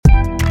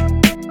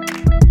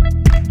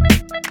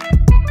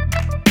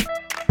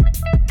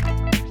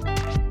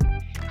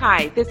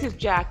Hi, this is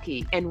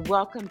Jackie, and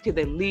welcome to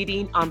the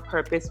Leading on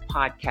Purpose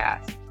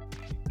podcast.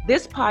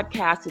 This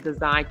podcast is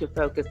designed to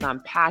focus on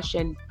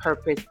passion,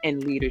 purpose,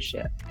 and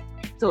leadership.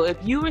 So if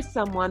you are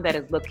someone that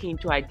is looking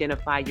to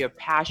identify your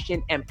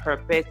passion and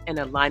purpose and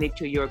align it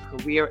to your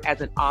career as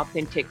an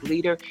authentic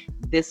leader,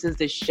 this is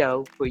the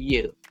show for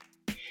you.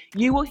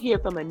 You will hear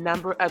from a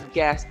number of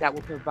guests that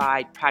will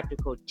provide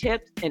practical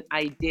tips and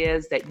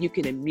ideas that you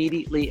can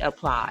immediately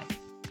apply.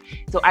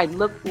 So I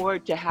look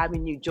forward to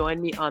having you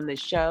join me on the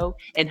show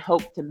and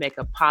hope to make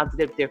a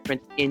positive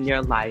difference in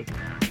your life.